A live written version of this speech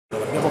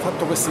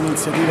questa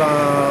iniziativa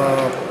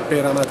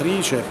per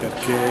Amatrice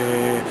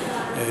perché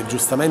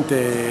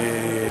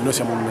giustamente noi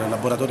siamo un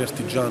laboratorio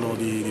artigiano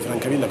di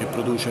Francavilla che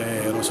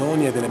produce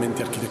rosoni ed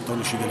elementi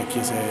architettonici delle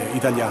chiese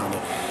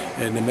italiane.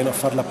 Nemmeno a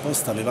farla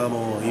apposta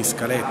avevamo in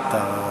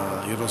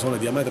scaletta il rosone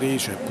di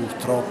Amatrice,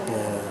 purtroppo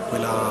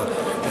quella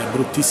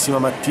bruttissima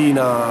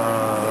mattina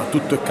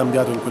tutto è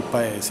cambiato in quel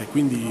paese,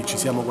 quindi ci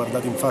siamo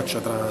guardati in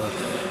faccia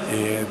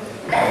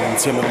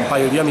insieme a un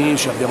paio di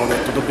amici, abbiamo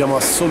detto dobbiamo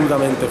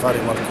assolutamente fare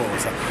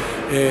qualcosa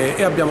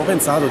e abbiamo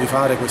pensato di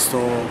fare questo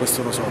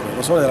rosone. Il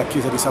rosone della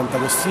chiesa di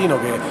Sant'Agostino,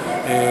 che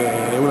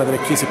è una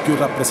delle chiese più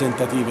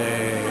rappresentative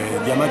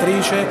di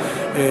Amatrice,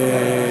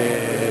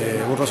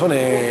 un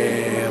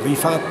rosone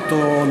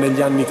rifatto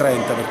negli anni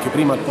 30 perché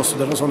prima al posto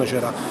del rosone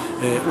c'era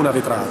una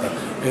vetrata.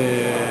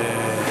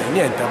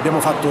 Niente, abbiamo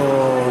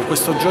fatto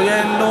questo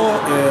gioiello,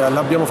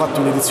 l'abbiamo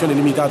fatto in edizione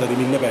limitata di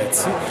 1000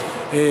 pezzi,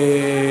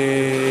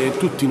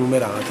 tutti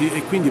numerati,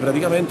 e quindi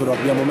praticamente lo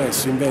abbiamo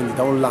messo in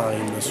vendita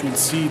online sul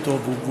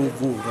sito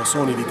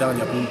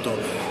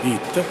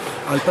www.rosonivitalia.it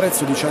al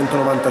prezzo di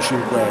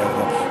 195 €,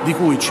 di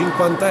cui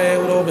 50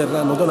 €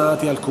 verranno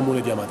donati al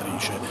Comune di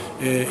Amatrice.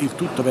 Il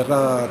tutto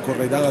verrà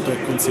corredato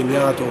e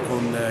consegnato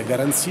con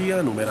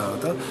garanzia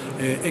numerata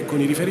e con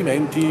i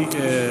riferimenti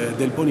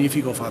del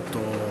bonifico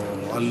fatto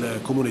al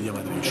Comune di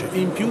Amatrice.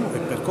 In più, e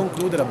per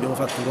concludere, abbiamo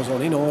fatto un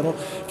rosone in oro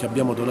che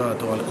abbiamo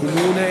donato al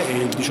Comune, e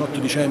il 18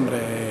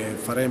 dicembre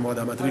faremo ad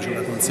Amatrice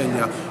una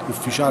consegna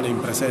ufficiale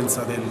in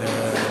presenza del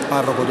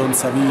parroco Don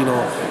Savino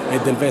e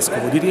del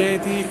vescovo di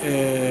Rieti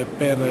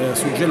per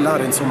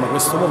suggellare insomma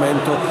questo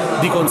momento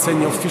di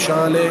consegna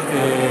ufficiale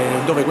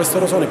dove questo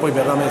rosone poi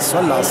verrà messo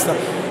all'asta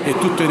e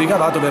tutto il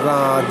ricavato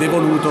verrà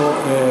devoluto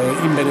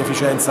in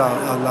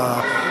beneficenza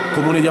al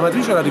Comune di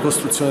Amatrice e alla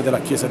ricostruzione della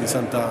chiesa di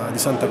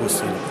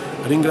Sant'Agostino.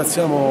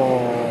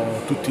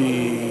 Ringraziamo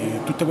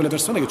tutte quelle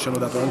persone che ci hanno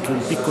dato anche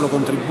un piccolo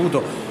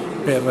contributo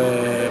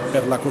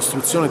per la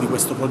costruzione di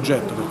questo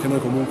progetto, perché noi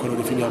comunque lo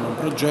definiamo un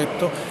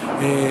progetto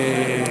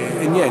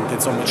e niente,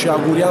 insomma, ci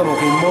auguriamo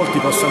che in molti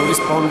possano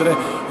rispondere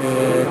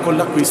con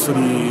l'acquisto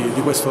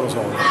di questo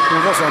rosone,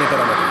 un rosone per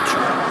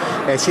Amatrice.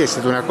 Sì, è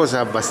stata una cosa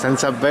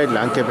abbastanza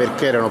bella, anche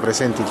perché erano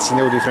presenti il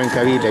sindaco di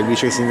Francavilla e il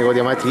vicesindaco di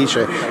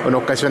Amatrice,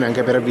 un'occasione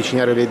anche per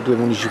avvicinare le due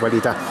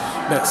municipalità.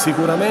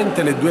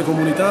 Sicuramente le due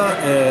comunità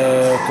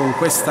con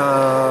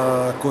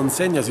questa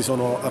consegna si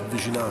sono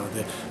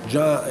avvicinate.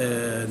 Già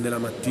nella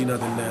mattina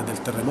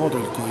del terremoto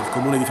il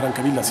Comune di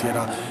Francavilla si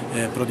era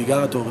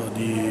prodigato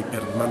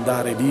per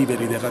mandare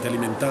viveri, derrate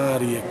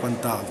alimentari e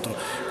quant'altro,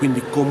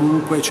 quindi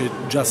comunque c'è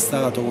già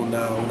stata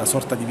una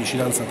sorta di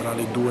vicinanza tra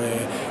le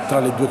due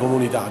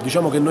comunità.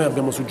 Diciamo che noi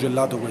abbiamo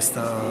suggellato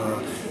questo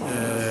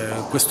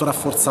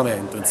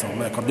rafforzamento,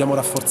 insomma, ecco, abbiamo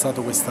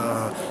rafforzato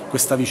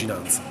questa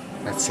vicinanza.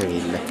 Grazie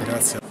mille.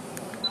 Grazie.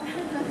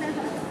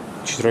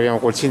 Ci troviamo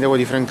col sindaco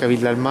di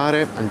Francavilla al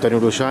Mare, Antonio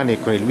Luciani,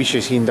 e con il vice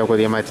sindaco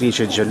di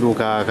Amatrice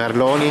Gianluca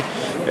Carloni.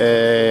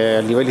 A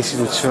livello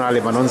istituzionale,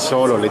 ma non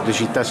solo, le due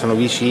città sono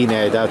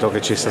vicine, dato che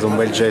c'è stato un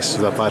bel gesto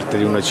da parte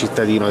di un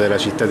cittadino della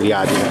città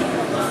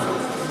adriatica.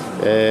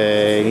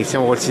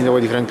 Iniziamo col sindaco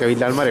di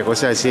Francavilla al Mare. Di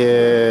cosa si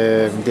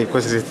è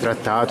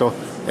trattato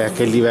e a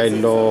che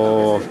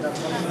livello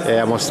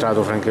ha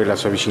mostrato Francavilla la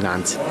sua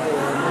vicinanza?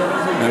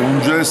 È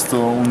un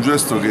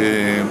gesto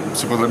che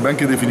si potrebbe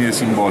anche definire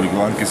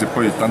simbolico, anche se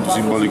poi tanto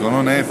simbolico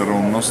non è, però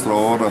un nostro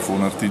orafo,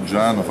 un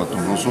artigiano, ha fatto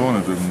un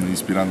rosone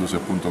ispirandosi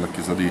appunto alla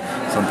chiesa di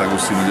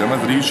Sant'Agostino di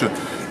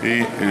Amatrice,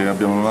 e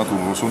abbiamo donato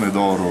un rosone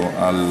d'oro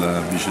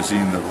al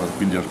vicesindaco,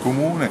 quindi al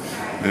Comune,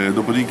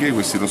 dopodiché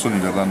questi rosoni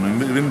verranno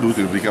venduti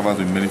e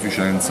ricavato in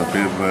beneficenza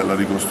per la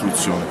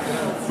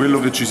ricostruzione. Quello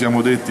che ci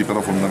siamo detti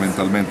però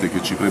fondamentalmente,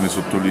 che ci preme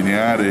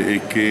sottolineare,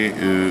 è che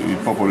il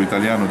popolo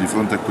italiano di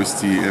fronte a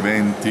questi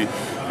eventi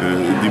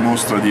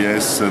dimostra di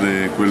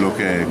essere quello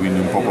che è,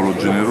 quindi un popolo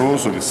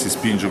generoso che si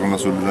spinge con la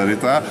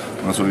solidarietà,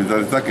 una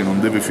solidarietà che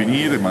non deve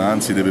finire ma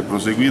anzi deve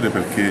proseguire,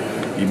 perché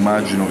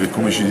immagino che,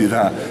 come ci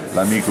dirà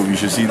l'amico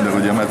vice sindaco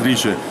di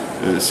Amatrice,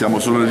 siamo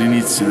solo agli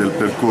inizi del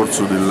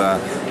percorso della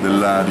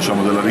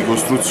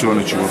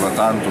ricostruzione, ci vorrà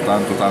tanto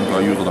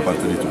aiuto da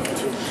parte di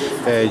tutti.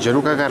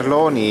 Gianluca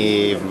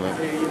Carloni,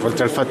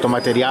 oltre al fatto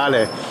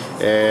materiale,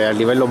 a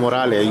livello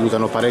morale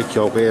aiutano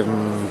parecchio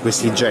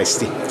questi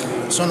gesti.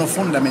 Sono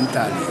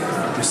fondamentali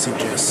questi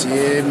gesti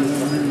e,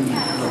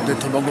 l'ho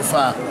detto poco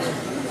fa,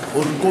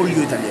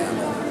 orgoglio italiano.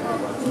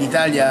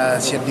 L'Italia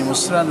si è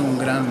dimostrato un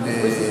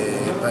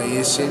grande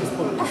paese,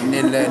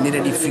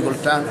 nelle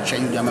difficoltà ci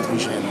aiutiamo a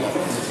vicenda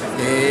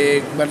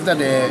e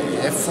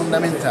guardate, è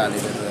fondamentale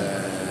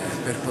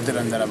per poter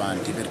andare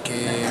avanti,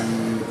 perché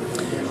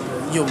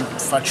io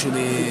faccio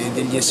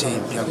degli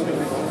esempi. È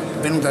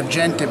venuta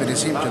gente per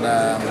esempio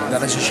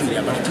dalla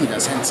Sicilia, partita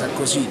senza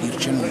così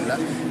dirci nulla,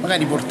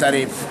 magari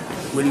portare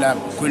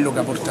quello che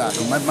ha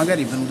portato, ma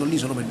magari è venuto lì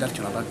solo per darti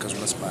una pacca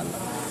sulla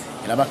spalla,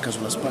 e la pacca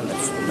sulla spalla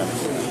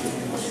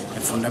è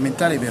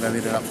fondamentale per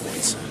avere la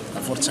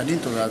forza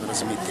dentro da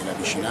trasmettere, la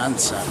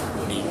vicinanza,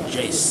 dei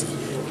gesti,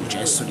 il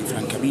gesto di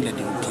Francavilla e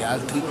di tutti gli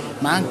altri,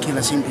 ma anche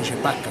la semplice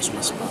pacca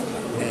sulla spalla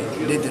è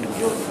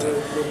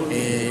determinante.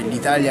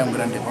 l'Italia è un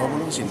grande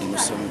popolo, si è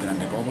dimostrato un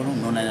grande popolo,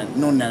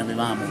 non ne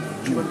avevamo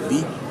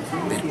dubbi,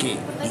 perché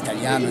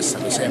l'italiano è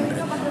stato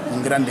sempre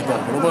un grande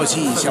popolo. Poi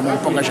sì, siamo un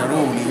po'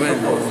 caciaroni,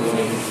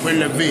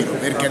 quello è vero,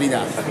 per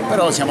carità,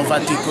 però siamo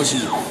fatti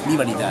così.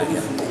 Viva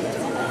l'Italia!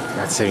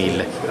 Grazie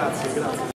mille.